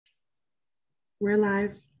We're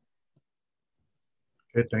live.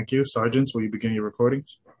 Okay, thank you. Sergeants, will you begin your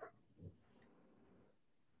recordings?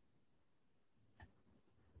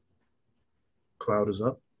 Cloud is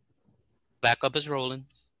up. Backup is rolling.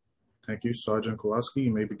 Thank you. Sergeant Kowalski,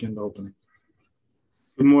 you may begin the opening.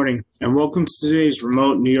 Good morning, and welcome to today's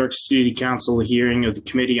remote New York City Council hearing of the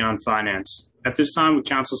Committee on Finance. At this time, would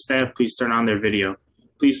Council staff please turn on their video.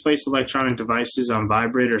 Please place electronic devices on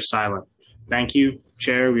vibrate or silent. Thank you.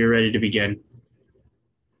 Chair, we are ready to begin.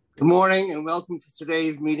 Good morning, and welcome to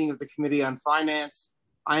today's meeting of the Committee on Finance.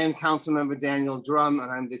 I am Councilmember Daniel Drum,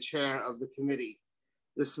 and I'm the chair of the committee.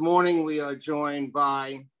 This morning, we are joined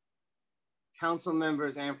by Council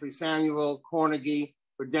members Amphrey Samuel, Cornegy,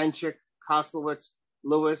 Rudenchik, Koslowitz,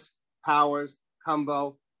 Lewis, Powers,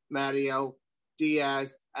 Cumbo, Matteo,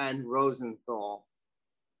 Diaz, and Rosenthal.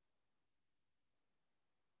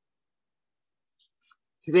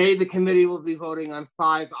 Today, the committee will be voting on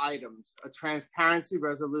 5 items: a transparency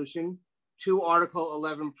resolution, 2 Article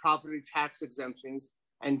 11 property tax exemptions,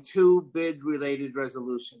 and 2 bid-related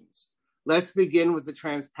resolutions. Let's begin with the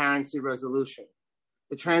transparency resolution.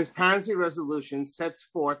 The transparency resolution sets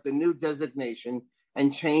forth the new designation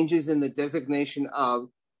and changes in the designation of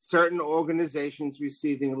certain organizations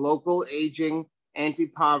receiving local aging,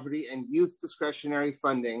 anti-poverty, and youth discretionary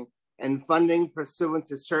funding, and funding pursuant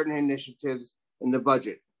to certain initiatives in the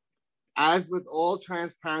budget. As with all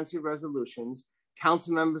transparency resolutions,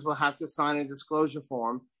 council members will have to sign a disclosure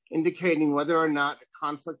form indicating whether or not a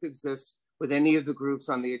conflict exists with any of the groups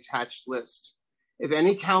on the attached list. If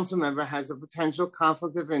any council member has a potential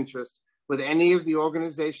conflict of interest with any of the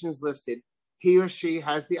organizations listed, he or she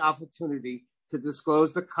has the opportunity to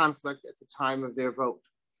disclose the conflict at the time of their vote.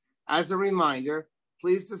 As a reminder,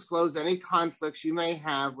 please disclose any conflicts you may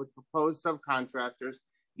have with proposed subcontractors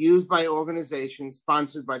used by organizations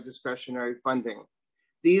sponsored by discretionary funding.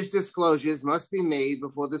 These disclosures must be made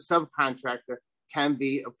before the subcontractor can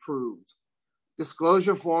be approved.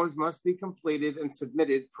 Disclosure forms must be completed and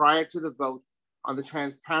submitted prior to the vote on the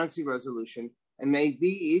transparency resolution and may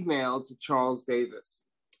be emailed to Charles Davis.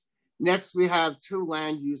 Next, we have 2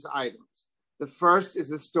 land use items. The first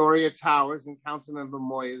is Astoria Towers in Councilmember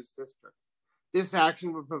Moya's district. This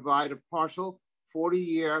action would provide a partial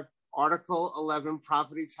 40-year Article 11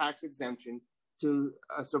 property tax exemption to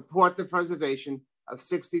support the preservation of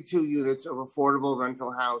 62 units of affordable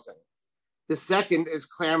rental housing. The second is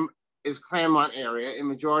Claremont area in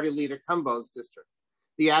Majority Leader Cumbo's district.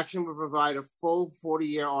 The action would provide a full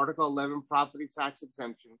 40-year Article 11 property tax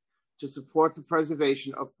exemption to support the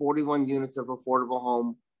preservation of 41 units of affordable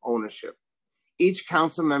home ownership. Each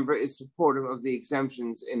council member is supportive of the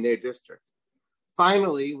exemptions in their district.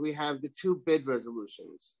 Finally, we have the 2 bid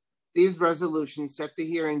resolutions. These resolutions set the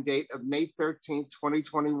hearing date of May 13,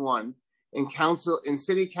 2021 in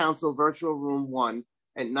City Council Virtual Room 1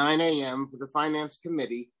 at 9 a.m. for the Finance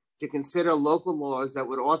Committee to consider local laws that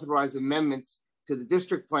would authorize amendments to the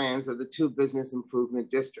district plans of the 2 business improvement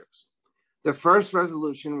districts. The first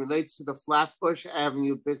resolution relates to the Flatbush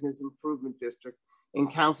Avenue Business Improvement District in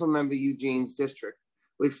Councilmember Eugene's district,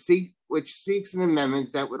 which seeks an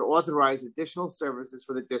amendment that would authorize additional services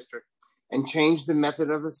for the district and change the method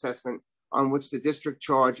of assessment on which the district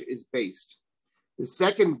charge is based. The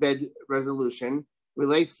second bid resolution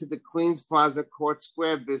relates to the Queens Plaza Court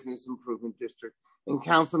Square Business Improvement District in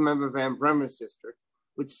Councilmember Van Bremer's district,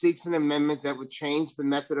 which seeks an amendment that would change the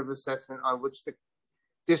method of assessment on which the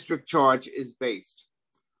district charge is based.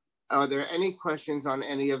 Are there any questions on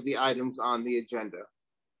any of the items on the agenda?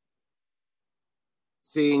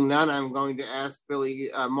 Seeing none, I'm going to ask Billy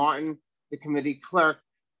Martin, the committee clerk,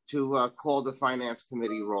 to call the Finance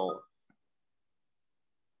Committee roll.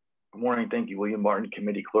 Good morning. Thank you. William Martin,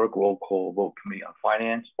 Committee Clerk. Roll call vote, Committee on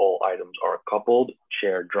Finance. All items are coupled.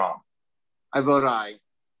 Chair Drum. I vote aye.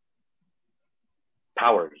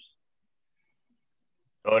 Powers.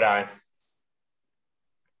 Vote aye.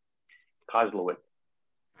 Koslowitz.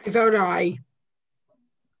 I vote aye.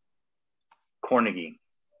 Cornegy.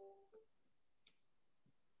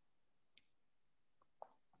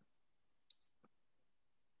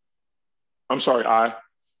 I'm sorry, aye.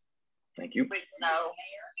 Thank you. No.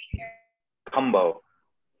 Cumbo.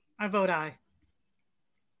 I vote aye.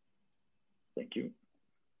 Thank you.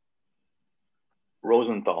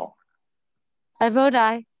 Rosenthal. I vote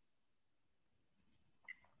aye.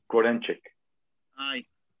 Grodenchik. Aye.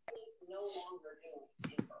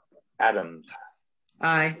 Adams.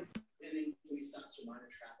 Aye.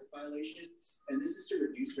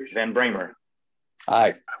 Van Bremer.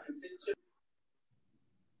 Aye.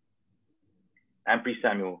 Amphrey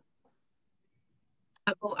Samuel.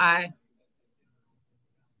 I vote aye.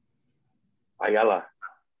 Ayala.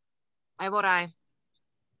 I vote aye.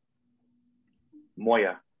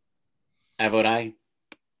 Moya, I vote aye.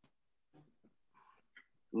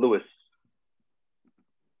 Lewis,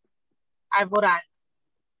 I vote aye.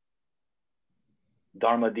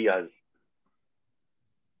 Dharma Diaz,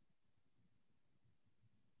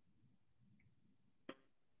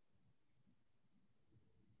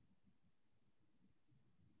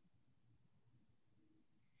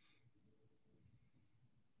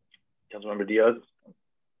 Councilmember Diaz.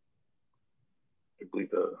 I believe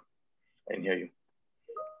I didn't hear you.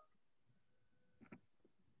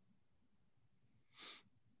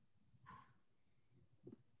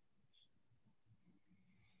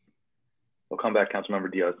 We'll come back,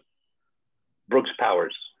 Councilmember Diaz. Brooks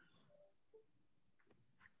Powers,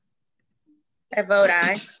 I vote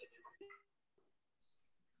aye.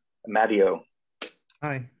 Matteo,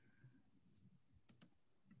 Aye.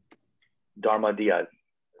 Dharma Diaz.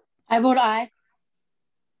 I vote aye.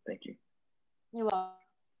 Thank you. You're welcome.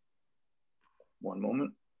 One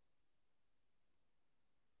moment.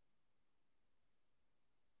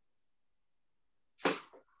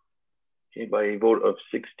 Okay, by a vote of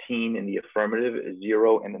 16 in the affirmative,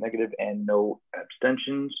 0 in the negative, and no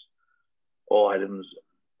abstentions, all items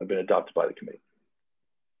have been adopted by the committee.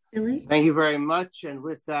 Billy? Thank you very much. And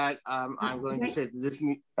with that, I'm going to say that this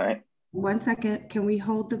meeting. All right. 1 second. Can we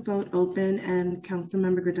hold the vote open? And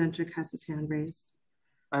Councilmember Grodenchik has his hand raised.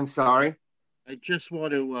 I'm sorry. I just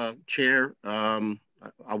want to, Chair, I'll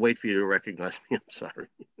wait for you to recognize me. I'm sorry.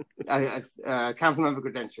 Councilmember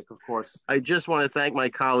Grodenchik, of course. I just want to thank my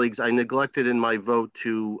colleagues. I neglected in my vote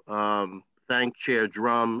to thank Chair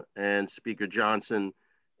Drum and Speaker Johnson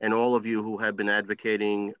and all of you who have been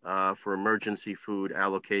advocating for emergency food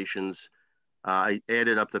allocations. I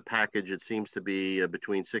added up the package. It seems to be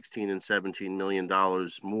between $16 and $17 million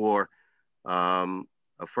more.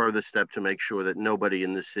 A further step to make sure that nobody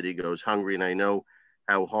in this city goes hungry. And I know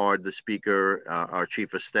how hard the Speaker, our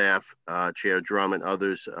Chief of Staff, Chair Drum, and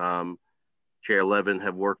others, Chair Levin,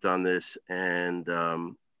 have worked on this. And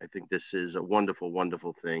I think this is a wonderful,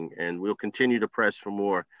 wonderful thing. And we'll continue to press for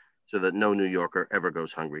more so that no New Yorker ever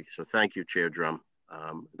goes hungry. So thank you, Chair Drum.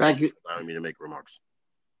 Thank you for allowing me to make remarks.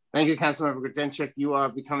 Thank you, Councilmember Grodenchik. You are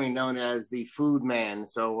becoming known as the food man.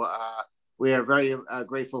 So we are very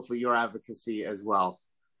grateful for your advocacy as well.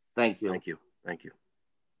 Thank you. Thank you. Thank you.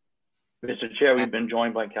 Mr. Chair, we've been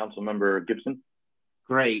joined by Councilmember Gibson.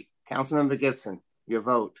 Great. Councilmember Gibson, your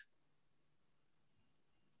vote.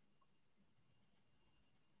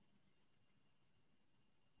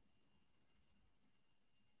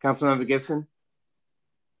 Councilmember Gibson?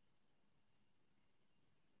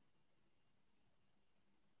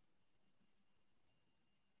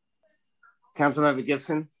 Councilmember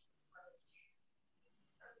Gibson?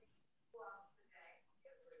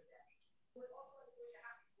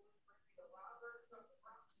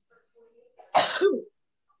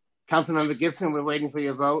 Councilmember Gibson, we're waiting for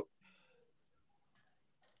your vote.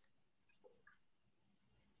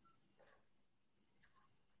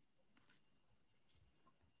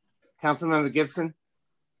 Councilmember Gibson?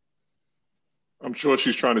 I'm sure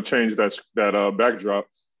she's trying to change that backdrop.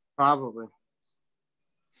 Probably.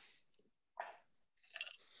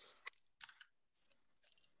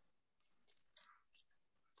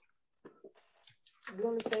 We're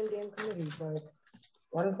on the same damn committee, like,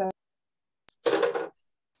 what is that?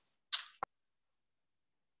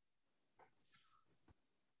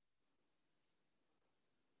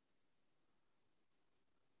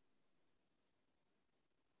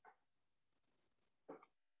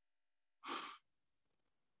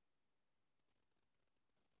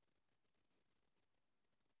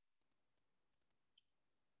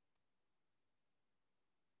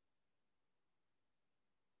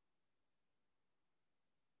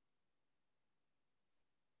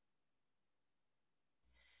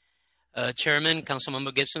 Chairman,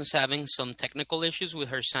 Councilmember Gibson's having some technical issues with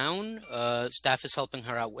her sound. Staff is helping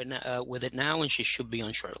her out with it now, and she should be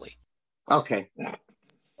on shortly. Okay.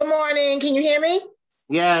 Good morning. Can you hear me?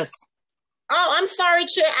 Yes. Oh, I'm sorry,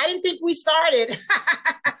 Chair. I didn't think we started.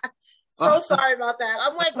 Sorry about that.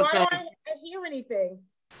 I'm like, why don't I hear anything?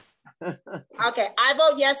 Okay, I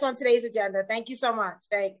vote yes on today's agenda. Thank you so much.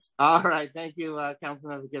 Thanks. All right. Thank you,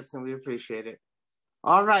 Councilmember Gibson. We appreciate it.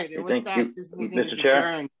 All right. And with that, this meeting is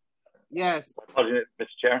adjourned. Yes. Mr.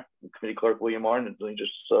 Chair, Committee Clerk William Martin,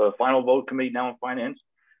 just final vote, committee now on finance.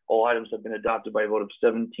 All items have been adopted by a vote of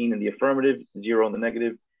 17 in the affirmative, 0 in the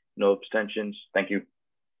negative, no abstentions. Thank you.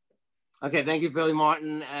 Okay, thank you, Billy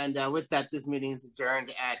Martin. And with that, this meeting is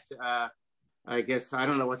adjourned at, I guess, I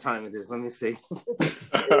don't know what time it is. Let me see.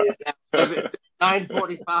 It's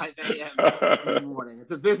 9:45 a.m. in the morning.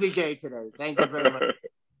 It's a busy day today. Thank you very much.